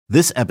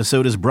This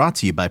episode is brought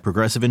to you by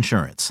Progressive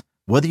Insurance.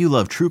 Whether you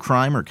love true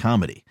crime or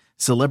comedy,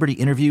 celebrity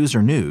interviews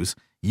or news,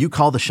 you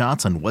call the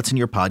shots on what's in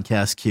your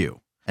podcast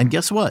queue. And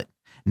guess what?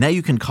 Now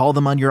you can call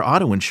them on your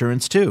auto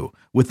insurance too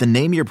with the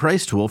Name Your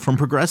Price tool from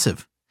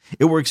Progressive.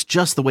 It works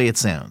just the way it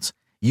sounds.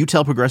 You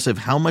tell Progressive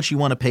how much you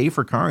want to pay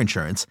for car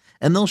insurance,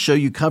 and they'll show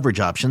you coverage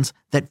options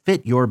that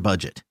fit your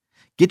budget.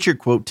 Get your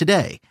quote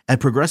today at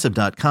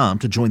Progressive.com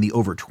to join the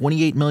over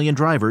 28 million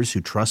drivers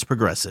who trust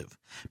Progressive.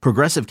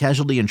 Progressive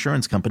Casualty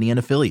Insurance Company and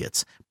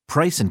Affiliates.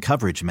 Price and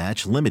coverage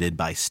match limited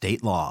by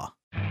state law.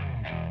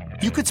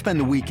 You could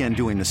spend the weekend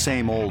doing the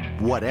same old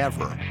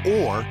whatever,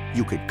 or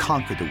you could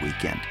conquer the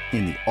weekend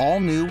in the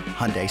all-new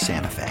Hyundai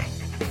Santa Fe.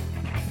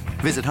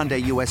 Visit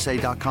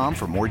HyundaiUSA.com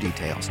for more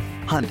details.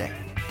 Hyundai,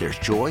 there's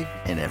joy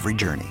in every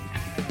journey.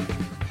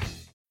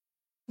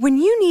 When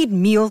you need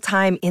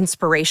mealtime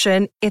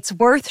inspiration, it's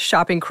worth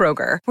shopping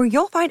Kroger, where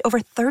you'll find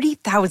over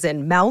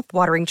 30,000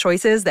 mouth-watering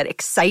choices that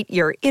excite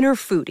your inner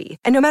foodie.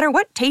 And no matter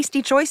what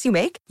tasty choice you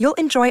make, you'll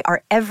enjoy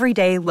our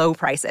everyday low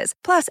prices,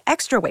 plus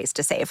extra ways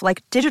to save,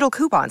 like digital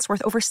coupons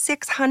worth over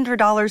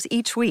 $600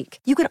 each week.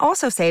 You can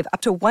also save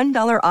up to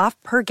 $1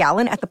 off per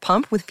gallon at the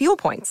pump with fuel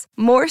points.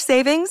 More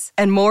savings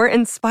and more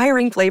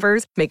inspiring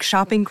flavors make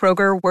shopping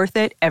Kroger worth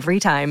it every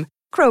time.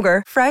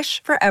 Kroger,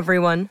 fresh for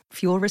everyone.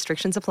 Fuel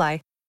restrictions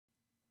apply.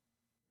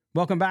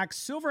 Welcome back.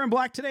 Silver and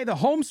Black today, the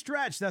home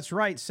stretch. That's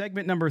right,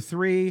 segment number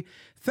 3.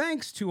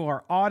 Thanks to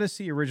our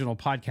Odyssey original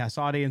podcast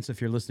audience,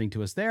 if you're listening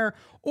to us there,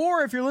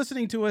 or if you're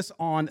listening to us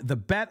on the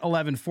Bet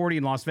 1140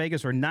 in Las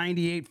Vegas or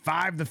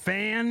 98.5 The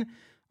Fan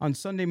on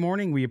Sunday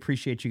morning. We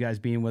appreciate you guys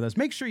being with us.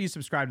 Make sure you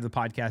subscribe to the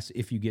podcast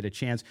if you get a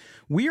chance.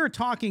 We are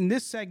talking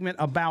this segment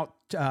about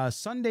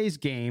Sunday's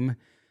game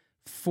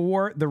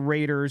for the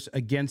Raiders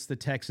against the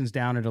Texans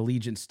down at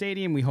Allegiant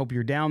Stadium. We hope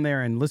you're down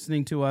there and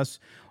listening to us,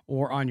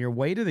 or on your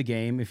way to the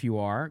game. If you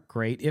are,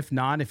 great. If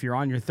not, if you're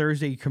on your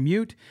Thursday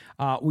commute,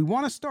 we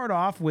want to start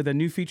off with a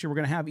new feature we're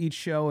going to have each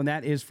show, and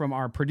that is from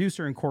our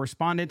producer and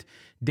correspondent,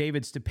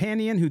 David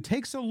Stepanian, who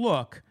takes a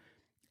look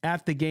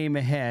at the game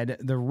ahead,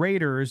 the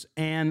Raiders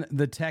and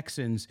the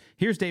Texans.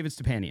 Here's David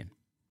Stepanian.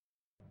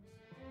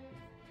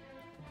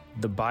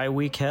 The bye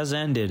week has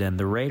ended, and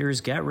the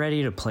Raiders get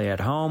ready to play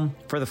at home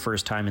for the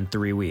first time in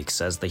 3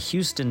 weeks as the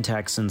Houston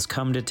Texans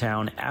come to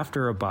town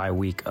after a bye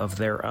week of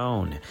their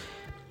own.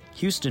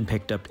 Houston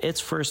picked up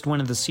its first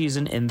win of the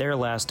season in their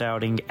last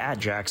outing at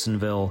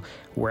Jacksonville,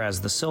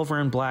 whereas the Silver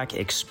and Black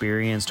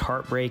experienced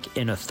heartbreak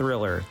in a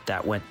thriller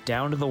that went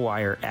down to the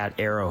wire at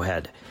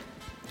Arrowhead.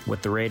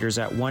 With the Raiders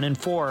at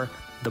 1-4,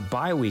 the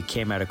bye week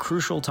came at a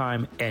crucial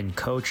time, and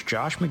coach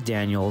Josh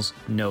McDaniels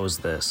knows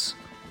this.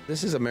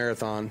 This is a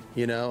marathon,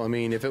 I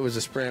mean, if it was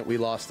a sprint, we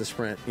lost the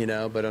sprint,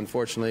 but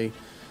unfortunately,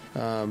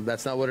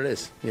 that's not what it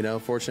is.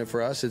 Fortunate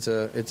for us, it's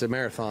a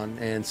marathon,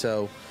 and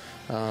so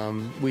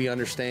we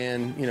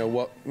understand,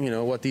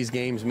 what these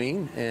games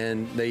mean,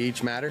 and they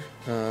each matter.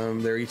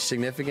 They're each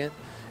significant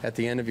at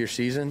the end of your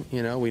season.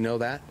 We know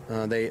that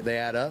they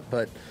add up,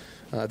 but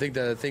I think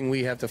the thing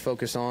we have to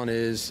focus on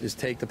is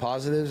take the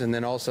positives and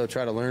then also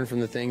try to learn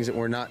from the things that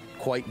we're not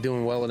quite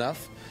doing well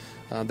enough.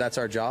 That's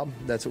our job.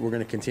 That's what we're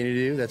going to continue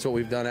to do. That's what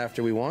we've done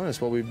after we won. That's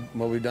what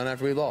we've done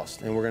after we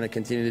lost, and we're going to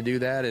continue to do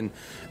that. And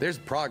there's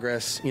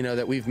progress,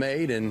 that we've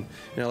made. And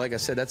like I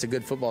said, that's a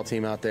good football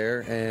team out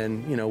there,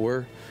 and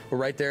we're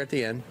right there at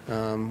the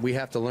end. We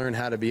have to learn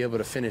how to be able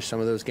to finish some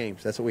of those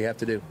games. That's what we have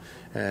to do,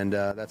 and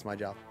that's my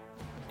job.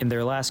 In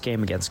their last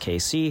game against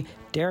KC,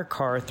 Derek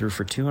Carr threw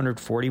for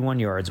 241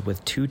 yards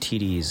with 2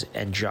 TDs,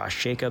 and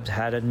Josh Jacobs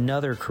had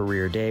another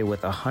career day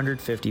with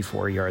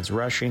 154 yards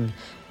rushing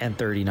and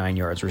 39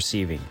 yards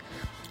receiving.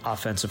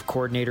 Offensive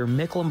coordinator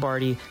Mick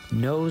Lombardi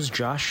knows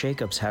Josh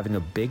Jacobs having a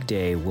big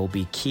day will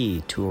be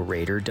key to a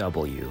Raider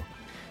W.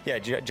 Yeah,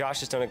 Josh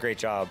has done a great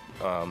job,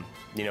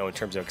 in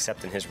terms of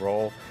accepting his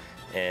role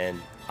and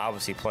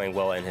obviously playing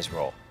well in his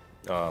role.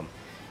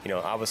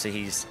 Obviously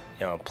he's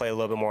played a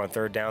little bit more on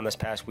third down this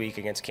past week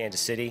against Kansas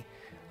City,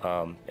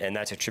 and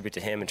that's a tribute to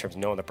him in terms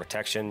of knowing the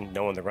protection,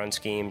 knowing the run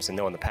schemes, and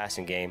knowing the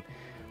passing game.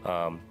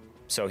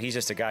 So he's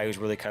just a guy who's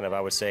really kind of, I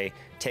would say,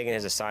 taking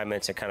his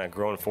assignments and kind of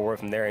growing forward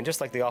from there. And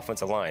just like the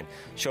offensive line,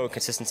 showing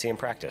consistency in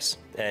practice.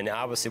 And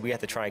obviously we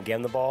have to try and get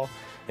him the ball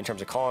in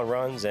terms of calling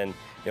runs, and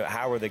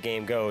however the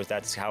game goes,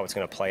 that's how it's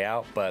going to play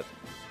out. But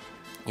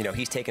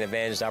he's taking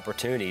advantage of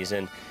opportunities,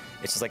 and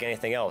it's just like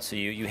anything else. So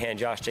you hand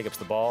Josh Jacobs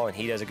the ball, and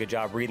he does a good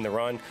job reading the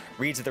run,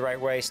 reads it the right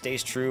way,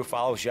 stays true,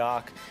 follows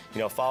Jacques,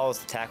 follows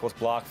the tackle's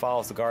block,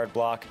 follows the guard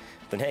block.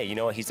 Then, hey,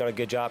 he's done a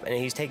good job, and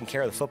he's taking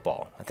care of the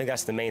football. I think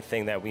that's the main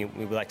thing that we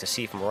would like to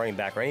see from a running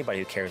back or anybody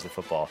who carries the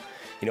football.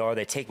 Are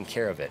they taking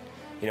care of it?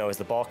 Is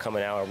the ball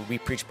coming out? We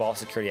preach ball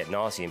security ad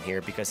nauseum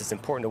here because it's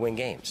important to win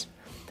games.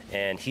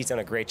 And he's done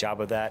a great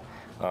job of that.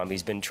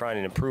 He's been trying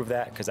to improve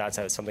that because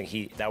that's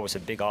something that was a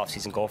big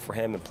offseason goal for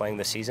him in playing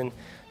this season.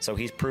 So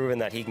he's proven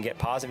that he can get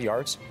positive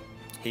yards,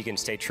 he can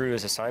stay true to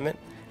his assignment,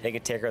 and he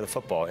can take care of the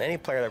football. And any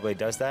player that really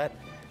does that,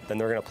 then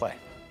they're going to play.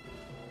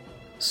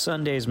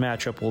 Sunday's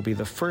matchup will be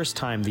the first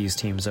time these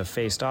teams have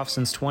faced off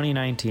since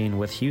 2019,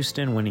 with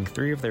Houston winning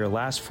 3 of their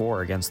last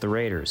 4 against the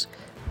Raiders.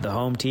 The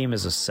home team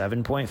is a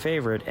 7-point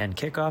favorite, and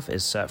kickoff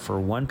is set for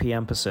 1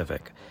 p.m.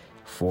 Pacific.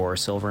 For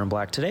Silver and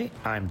Black Today,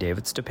 I'm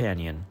David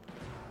Stepanian.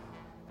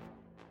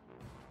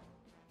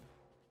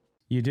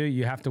 You do.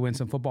 You have to win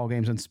some football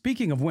games. And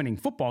speaking of winning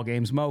football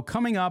games, Mo,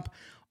 coming up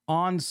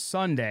on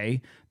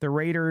Sunday, the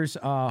Raiders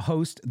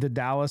host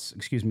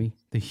the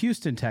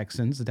Houston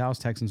Texans. The Dallas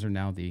Texans are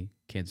now the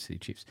Kansas City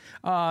Chiefs.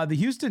 The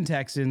Houston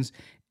Texans,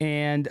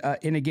 and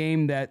in a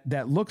game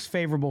that looks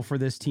favorable for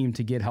this team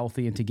to get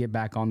healthy and to get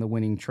back on the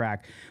winning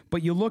track.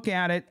 But you look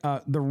at it,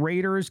 the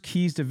Raiders'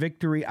 keys to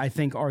victory, I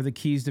think, are the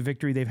keys to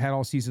victory they've had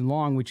all season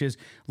long, which is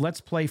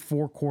let's play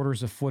 4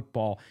 quarters of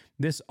football.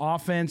 This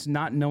offense,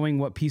 not knowing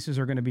what pieces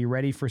are going to be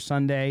ready for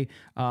Sunday,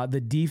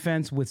 the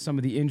defense with some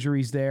of the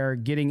injuries there,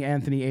 getting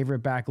Anthony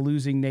Averett back,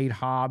 losing Nate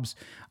Hobbs,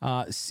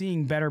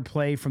 seeing better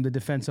play from the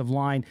defensive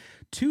line.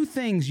 2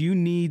 things you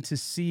need to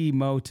see,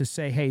 Mo, to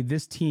say, hey,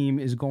 this team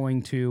is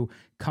going to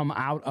come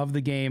out of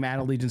the game at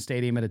Allegiant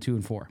Stadium at a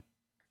 2-4.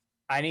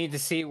 I need to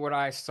see what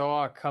I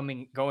saw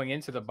going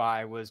into the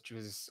bye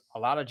was a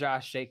lot of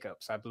Josh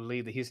Jacobs. I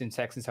believe the Houston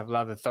Texans have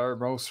allowed the 3rd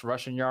most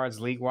rushing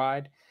yards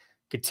league-wide.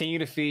 Continue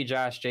to feed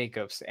Josh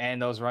Jacobs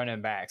and those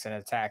running backs and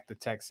attack the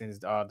Texans'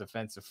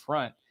 defensive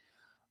front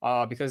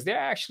because they're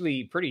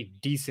actually pretty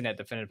decent at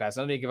defending pass.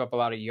 I know they give up a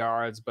lot of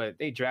yards, but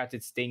they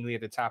drafted Stingley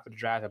at the top of the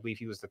draft. I believe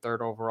he was the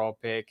 3rd overall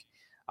pick.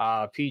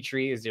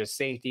 Petrie is their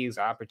safety, is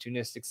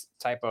opportunistic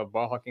type of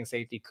ball hawking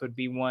safety, could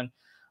be one.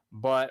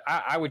 But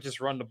I would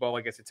just run the ball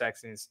against the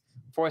Texans,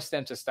 force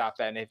them to stop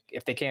that. And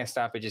if they can't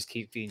stop it, just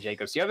keep feeding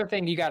Jacobs. The other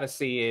thing you got to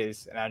see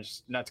is, and I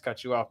just not to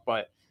cut you off,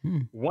 but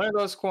one of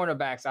those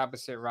cornerbacks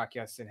opposite Rock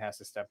Hudson has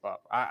to step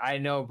up. I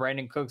know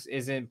Brandon Cooks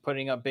isn't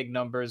putting up big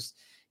numbers.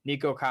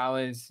 Nico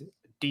Collins,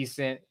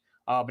 decent,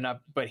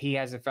 but he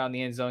hasn't found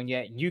the end zone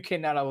yet. You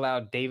cannot allow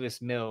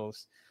Davis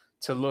Mills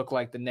to look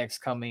like the next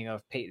coming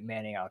of Peyton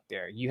Manning out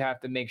there. You have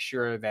to make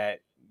sure that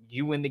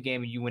you win the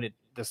game and you win it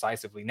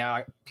decisively.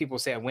 Now, people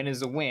say a win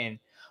is a win,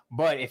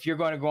 but if you're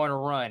going to go on a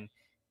run,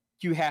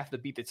 you have to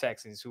beat the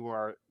Texans, who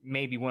are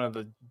maybe one of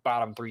the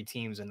bottom 3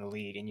 teams in the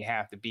league, and you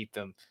have to beat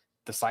them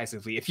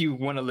decisively. If you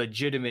want a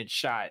legitimate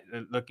shot,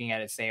 looking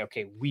at it, saying,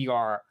 okay, we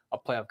are a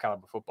playoff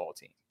caliber football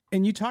team.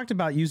 And you talked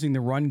about using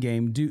the run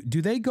game.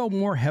 Do they go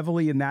more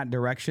heavily in that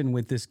direction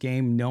with this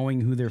game,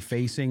 knowing who they're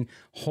facing,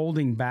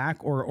 holding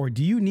back, or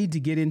do you need to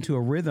get into a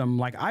rhythm?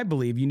 Like I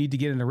believe you need to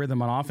get in a rhythm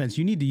on offense.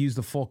 You need to use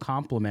the full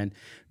complement.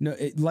 No,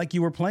 like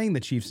you were playing the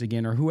Chiefs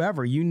again or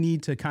whoever. You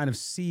need to kind of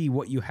see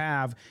what you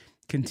have,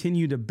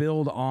 continue to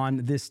build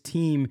on this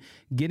team,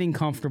 getting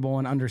comfortable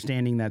and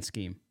understanding that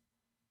scheme.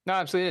 No,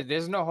 absolutely.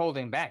 There's no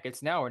holding back.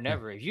 It's now or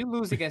never. If you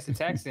lose against the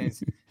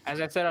Texans, as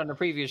I said on the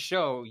previous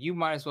show, you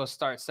might as well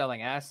start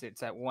selling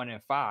assets at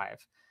 1-5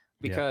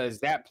 because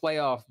that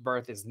playoff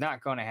berth is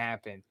not going to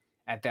happen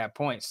at that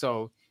point.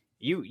 So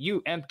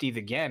you empty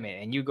the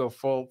gamut and you go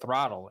full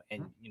throttle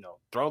and,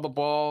 throw the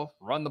ball,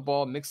 run the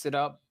ball, mix it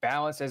up,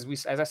 balance. As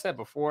I said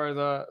before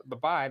the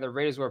bye, the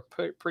Raiders were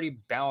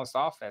pretty balanced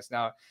offense.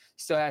 Now,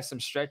 still has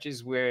some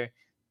stretches where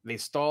they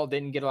stalled,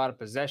 didn't get a lot of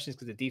possessions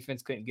because the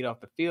defense couldn't get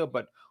off the field,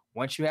 but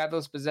once you have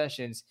those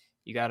possessions,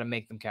 you got to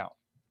make them count.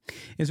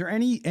 Is there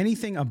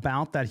anything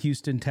about that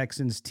Houston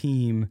Texans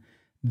team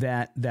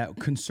that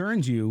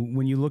concerns you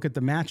when you look at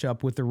the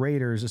matchup with the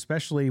Raiders,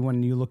 especially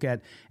when you look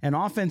at an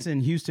offense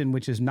in Houston,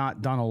 which has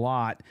not done a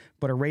lot,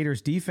 but a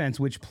Raiders defense,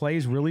 which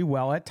plays really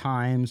well at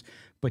times,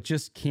 but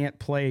just can't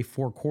play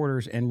 4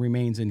 quarters and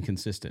remains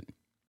inconsistent?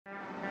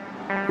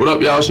 What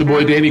up, y'all? It's your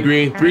boy Danny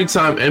Green,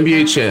 3-time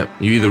NBA champ.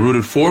 You either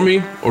rooted for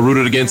me or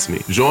rooted against me.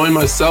 Join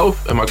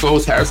myself and my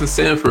co-host Harrison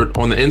Sanford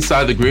on the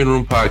Inside the Green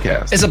Room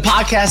podcast. It's a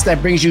podcast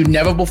that brings you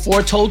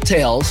never-before-told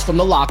tales from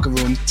the locker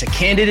room to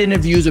candid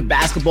interviews with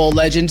basketball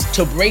legends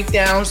to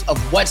breakdowns of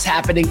what's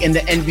happening in the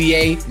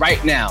NBA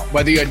right now.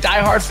 Whether you're a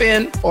diehard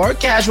fan or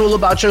casual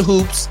about your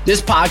hoops,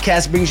 this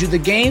podcast brings you the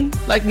game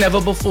like never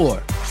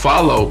before.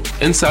 Follow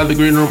Inside the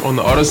Green Room on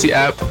the Odyssey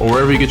app or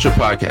wherever you get your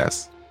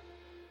podcasts.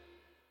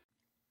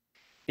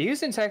 The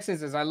Houston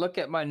Texans, as I look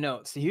at my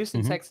notes, the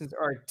Houston Texans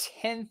are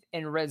 10th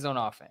in red zone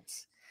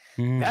offense.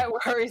 That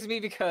worries me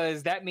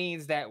because that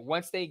means that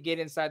once they get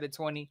inside the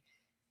 20,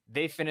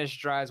 they finish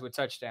drives with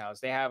touchdowns.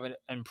 They have an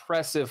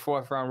impressive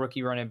 4th-round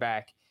rookie running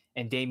back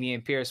and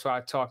Dameon Pierce, who I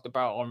talked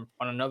about on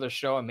another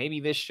show and maybe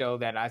this show,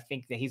 that I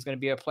think that he's going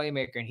to be a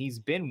playmaker, and he's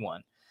been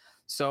one.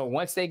 So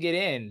once they get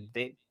in,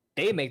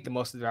 they make the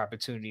most of their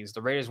opportunities.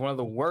 The Raiders, one of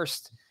the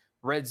worst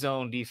red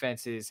zone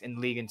defenses in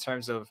the league in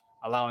terms of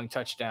allowing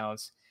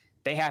touchdowns.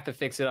 They have to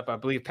fix it up. I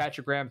believe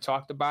Patrick Graham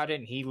talked about it,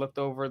 and he looked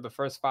over the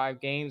first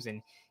 5 games,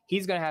 and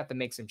he's going to have to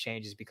make some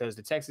changes because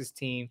the Texas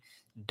team,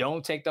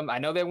 don't take them. I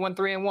know they won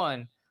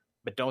 3-1,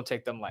 but don't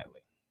take them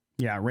lightly.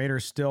 Yeah,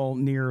 Raiders still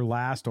near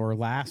last or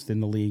last in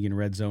the league in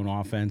red zone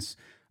offense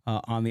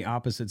on the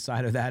opposite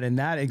side of that. And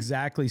that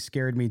exactly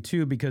scared me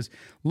too, because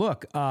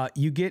look,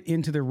 you get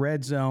into the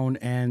red zone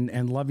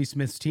and Lovie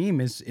Smith's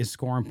team is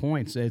scoring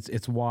points.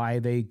 It's why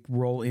they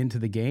roll into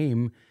the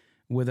game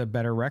with a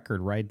better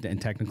record, right? And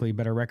technically a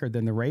better record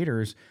than the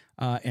Raiders.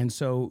 And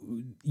so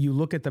you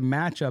look at the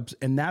matchups,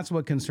 and that's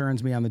what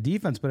concerns me on the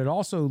defense. But it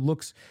also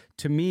looks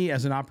to me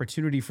as an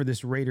opportunity for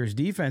this Raiders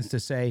defense to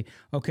say,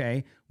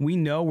 okay, we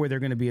know where they're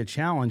going to be a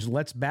challenge.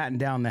 Let's batten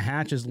down the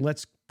hatches.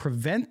 Let's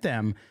prevent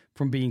them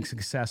from being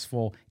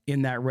successful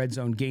in that red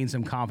zone, gain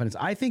some confidence.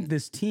 I think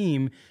this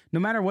team, no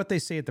matter what they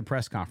say at the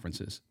press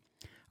conferences,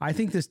 I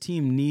think this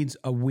team needs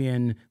a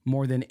win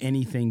more than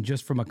anything,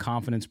 just from a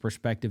confidence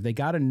perspective. They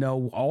got to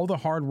know all the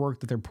hard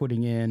work that they're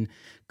putting in,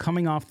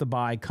 coming off the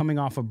bye, coming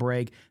off a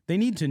break. They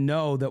need to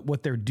know that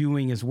what they're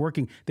doing is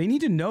working. They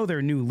need to know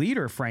their new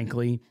leader,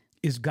 frankly,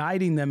 is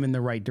guiding them in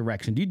the right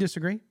direction. Do you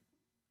disagree?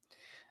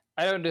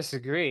 I don't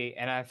disagree.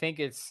 And I think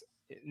it's,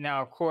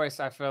 now, of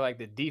course, I feel like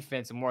the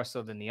defense more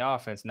so than the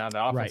offense. Now,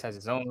 the offense has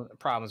its own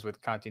problems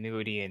with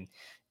continuity and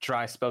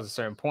dry spells at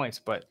certain points,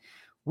 but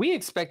we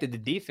expected the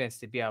defense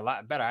to be a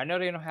lot better. I know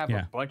they don't have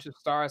a bunch of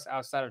stars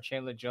outside of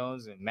Chandler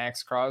Jones and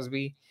Max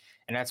Crosby,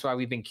 and that's why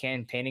we've been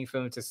campaigning for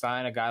them to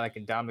sign a guy like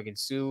Ndamukong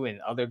Suh and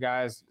other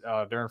guys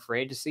during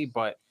free agency,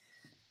 but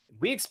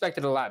we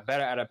expected a lot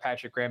better out of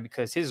Patrick Graham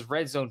because his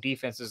red zone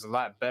defense is a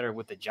lot better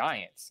with the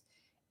Giants,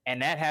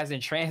 and that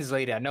hasn't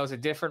translated. I know it's a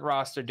different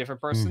roster,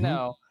 different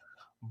personnel,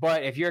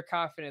 but if you're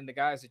confident in the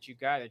guys that you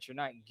got, that you're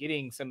not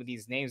getting some of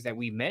these names that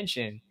we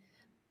mentioned,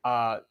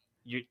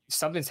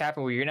 something's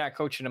happened where you're not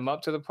coaching them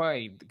up to the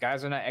point. The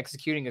guys are not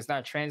executing. It's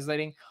not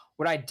translating.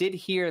 What I did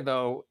hear,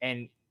 though,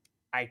 and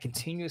I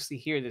continuously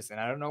hear this, and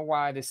I don't know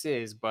why this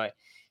is, but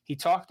he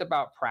talked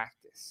about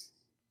practice.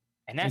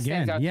 And that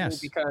stands out to me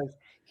because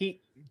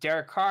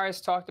Derek Carr has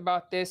talked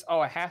about this.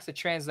 Oh, it has to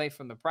translate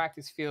from the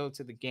practice field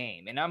to the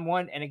game. And I'm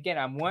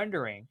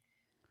wondering,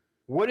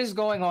 what is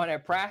going on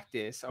at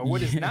practice, or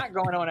what is not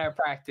going on at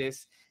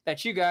practice,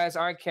 that you guys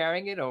aren't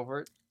carrying it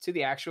over to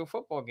the actual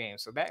football game?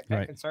 So that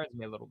concerns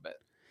me a little bit.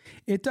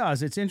 It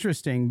does. It's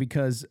interesting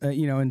because,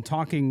 in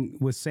talking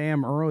with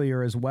Sam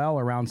earlier as well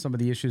around some of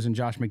the issues in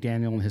Josh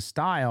McDaniel and his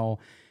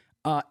style,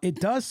 it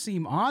does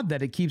seem odd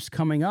that it keeps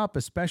coming up,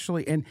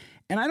 especially, and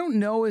I don't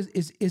know, is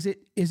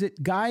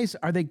it guys,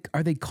 are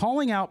they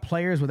calling out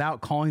players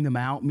without calling them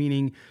out,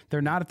 meaning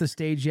they're not at the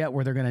stage yet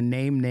where they're going to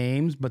name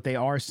names, but they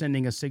are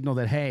sending a signal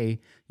that,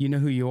 hey, you know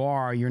who you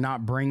are, you're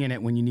not bringing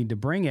it when you need to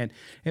bring it.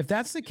 If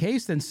that's the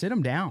case, then sit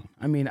them down.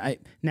 I mean,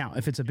 now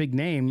if it's a big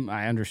name,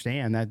 I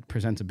understand that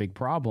presents a big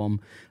problem,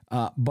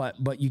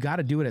 but you got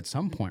to do it at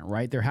some point,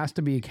 right? There has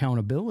to be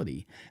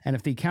accountability, and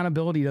if the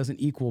accountability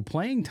doesn't equal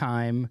playing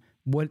time,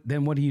 what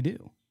do you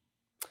do?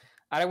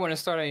 I don't want to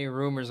start any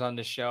rumors on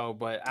the show,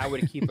 but I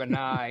would keep an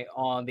eye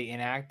on the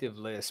inactive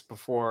list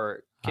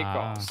before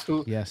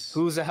kickoffs.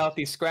 Who's a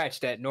healthy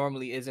scratch that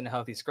normally isn't a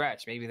healthy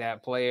scratch? Maybe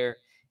that player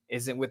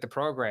isn't with the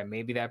program.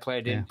 Maybe that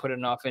player didn't put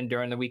enough in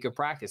during the week of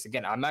practice.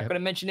 Again, I'm not going to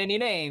mention any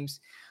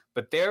names,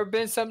 but there have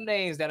been some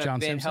names that have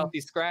been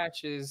healthy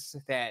scratches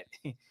that,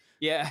 I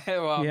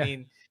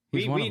mean,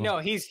 we know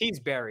he's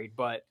buried,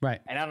 but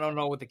and I don't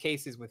know what the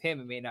case is with him.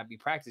 It may not be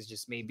practice,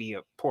 just may be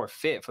a poor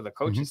fit for the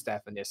coaching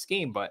staff and their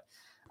scheme. But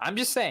I'm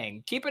just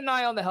saying, keep an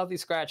eye on the healthy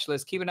scratch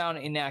list, keep an eye on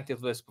the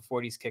inactive list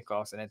before these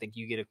kickoffs, and I think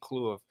you get a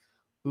clue of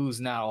who's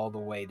not all the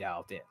way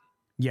dialed in.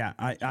 Yeah,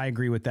 I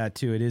agree with that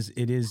too.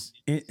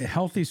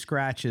 Healthy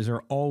scratches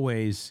are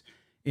always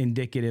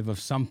indicative of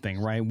something,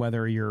 right?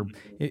 Whether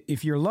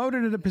if you're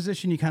loaded at a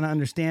position, you kind of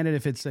understand it.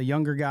 If it's a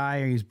younger guy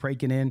or he's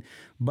breaking in,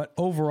 but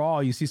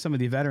overall, you see some of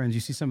the veterans, you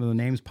see some of the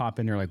names pop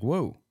in, you're like,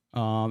 whoa.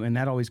 And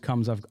that always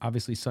comes up,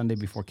 obviously, Sunday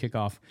before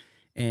kickoff,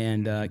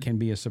 and can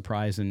be a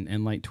surprise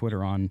and light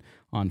Twitter on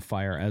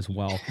fire as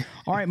well.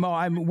 All right,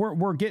 Mo,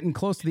 we're getting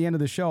close to the end of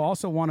the show.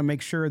 Also want to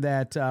make sure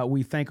that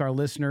we thank our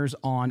listeners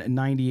on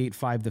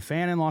 98.5 The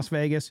Fan in Las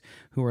Vegas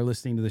who are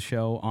listening to the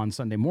show on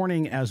Sunday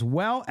morning, as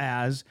well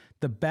as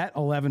the Bet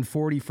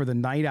 1140 for the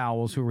Night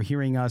Owls who are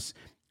hearing us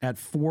at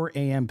 4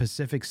 a.m.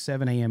 Pacific,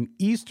 7 a.m.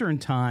 Eastern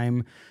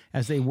time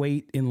as they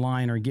wait in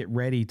line or get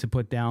ready to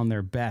put down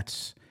their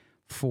bets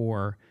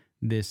for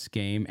this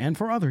game and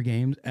for other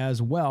games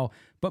as well.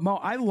 But Mo,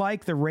 I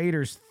like the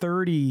Raiders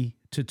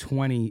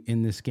 30-20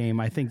 in this game.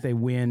 I think they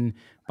win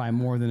by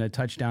more than a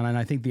touchdown, and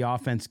I think the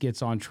offense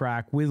gets on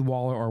track with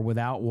Waller or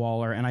without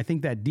Waller, and I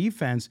think that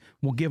defense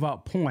will give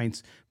up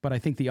points, but I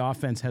think the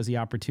offense has the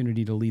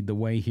opportunity to lead the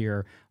way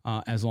here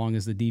as long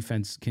as the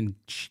defense can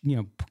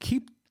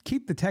keep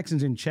the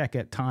Texans in check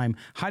at time.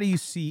 How do you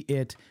see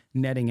it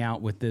netting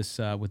out with this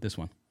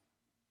one?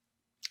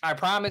 I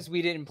promise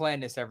we didn't plan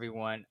this,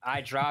 everyone.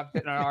 I dropped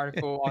an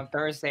article on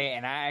Thursday,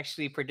 and I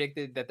actually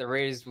predicted that the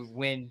Raiders would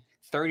win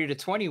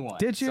 30-21.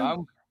 Did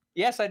you?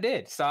 Yes, I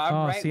did. So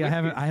I'm right. See, I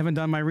haven't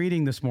done my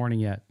reading this morning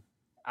yet.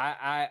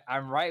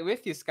 I'm right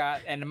with you,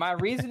 Scott. And my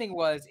reasoning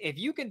was, if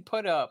you can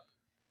put up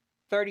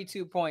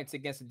 32 points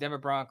against the Denver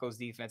Broncos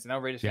defense, and I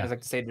know Raiders fans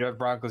like to say the Denver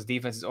Broncos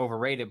defense is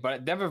overrated,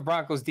 but Denver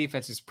Broncos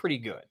defense is pretty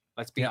good.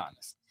 Let's be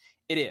honest.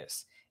 It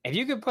is. If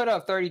you can put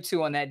up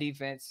 32 on that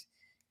defense,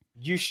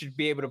 you should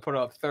be able to put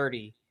up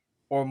 30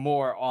 or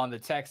more on the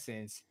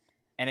Texans.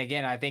 And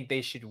again, I think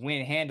they should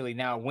win handily.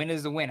 Now, win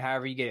is the win,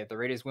 however you get it. If the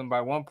Raiders win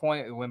by 1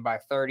 point, or win by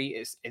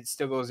 30, it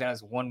still goes down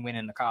as one win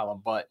in the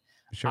column. But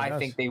I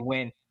think they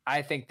win.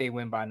 I think they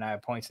win by 9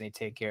 points and they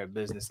take care of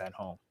business at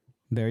home.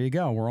 There you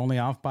go. We're only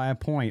off by a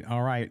point.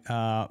 All right,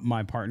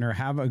 my partner,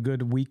 have a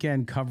good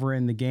weekend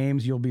covering the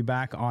games. You'll be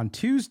back on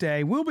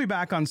Tuesday. We'll be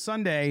back on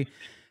Sunday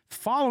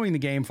following the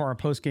game for our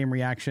post-game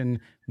reaction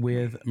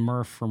with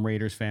Murph from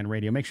Raiders Fan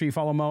Radio. Make sure you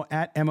follow Mo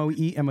at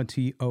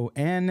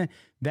MOEMOTON.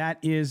 That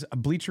is a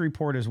Bleacher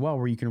Report as well,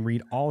 where you can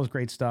read all his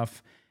great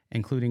stuff,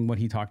 including what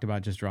he talked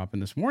about just dropping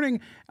this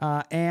morning,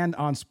 and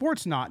on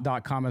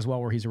sportsnot.com as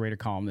well, where he's a Raider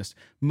columnist.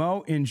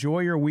 Mo, enjoy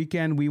your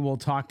weekend. We will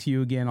talk to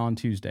you again on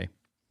Tuesday.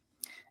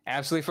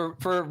 Absolutely.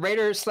 For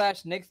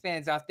Raiders/Knicks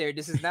fans out there,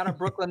 this is not a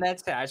Brooklyn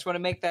Nets hat. I just want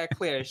to make that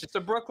clear. It's just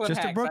a Brooklyn hat.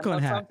 Just a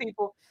Brooklyn hat.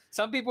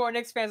 Some people are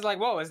Knicks fans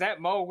like, whoa, is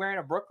that Mo wearing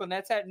a Brooklyn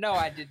Nets hat? No,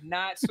 I did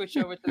not switch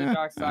over to the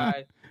dark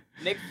side.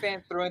 Knicks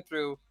fan through and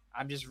through.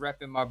 I'm just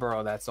repping my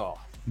borough. That's all.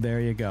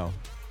 There you go.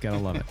 Gotta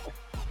love it.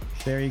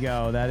 There you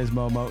go. That is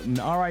Mo Moton.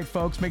 All right,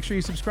 folks, make sure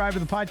you subscribe to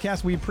the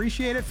podcast. We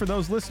appreciate it. For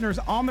those listeners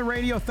on the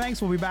radio,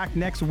 thanks. We'll be back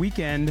next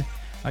weekend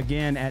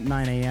again at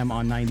 9 a.m.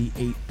 on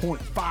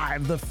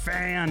 98.5 The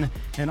Fan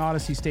and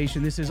Odyssey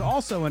Station. This is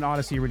also an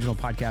Odyssey original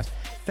podcast.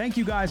 Thank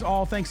you guys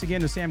all. Thanks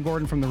again to Sam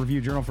Gordon from the Review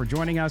Journal for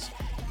joining us.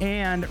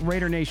 And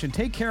Raider Nation,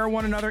 take care of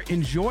one another.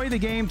 Enjoy the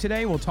game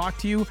today. We'll talk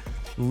to you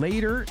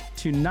later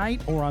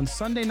tonight or on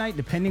Sunday night,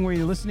 depending where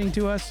you're listening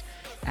to us,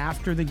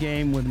 after the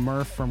game with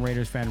Murph from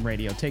Raiders Fan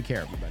Radio. Take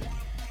care, everybody.